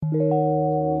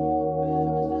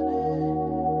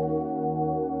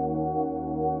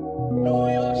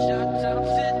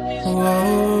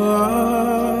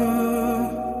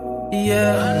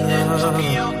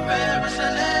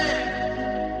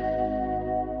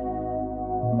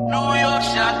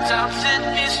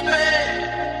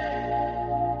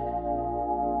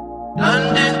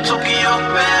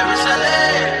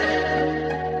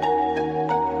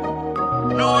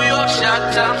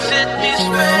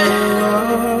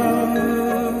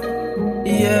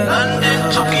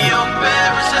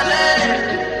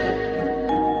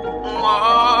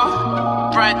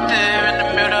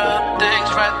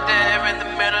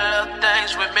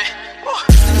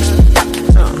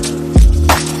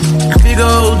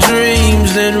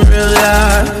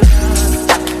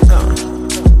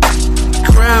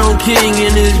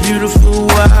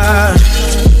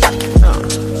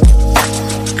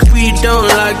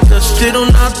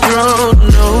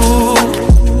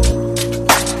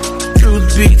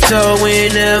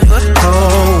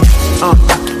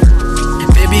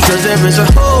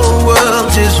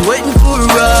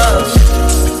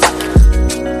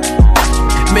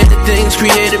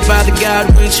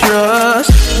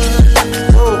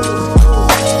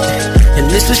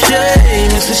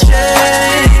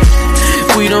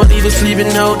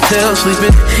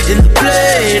Sleeping in the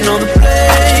plane, on the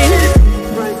plane.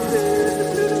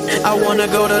 I wanna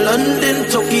go to London,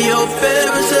 Tokyo,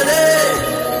 Paris, LA,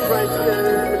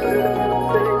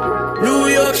 New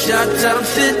York, Chi-Town,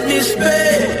 Sydney,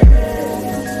 Spain.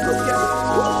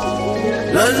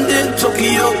 London,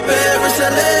 Tokyo, Paris,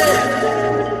 LA,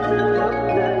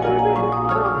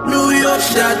 New York,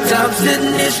 Chi-Town,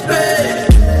 Sydney, Spain.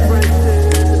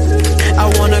 I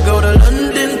wanna go to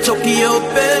London, Tokyo,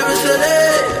 Paris, LA,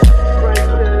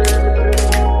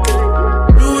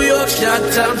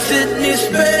 Chi-Town, Sydney,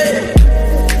 Spain.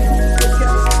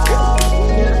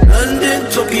 London,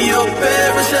 Tokyo,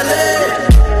 Paris, LA.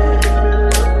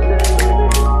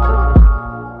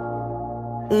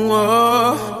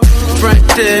 Whoa. Right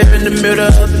there in the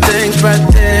middle of things, right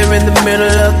there in the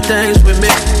middle of things with me.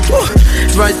 Woo.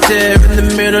 Right there in the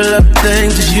middle of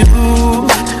things is you.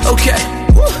 Okay.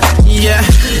 Yeah,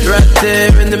 right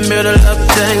there in the middle of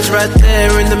things, right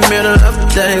there in the middle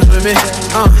of things with me.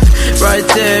 Right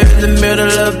there in the middle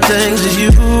of things is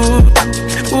you.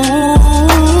 Ooh.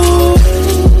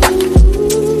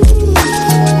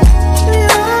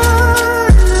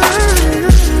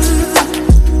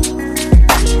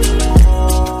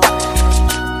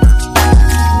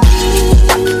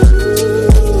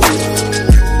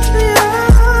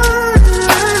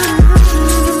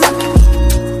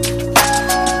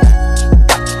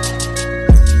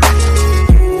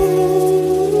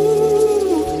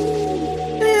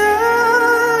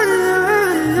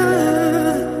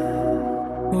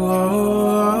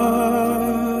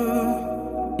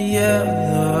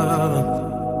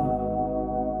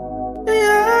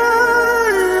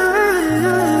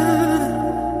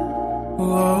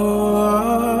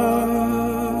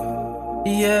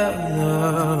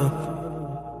 Yeah.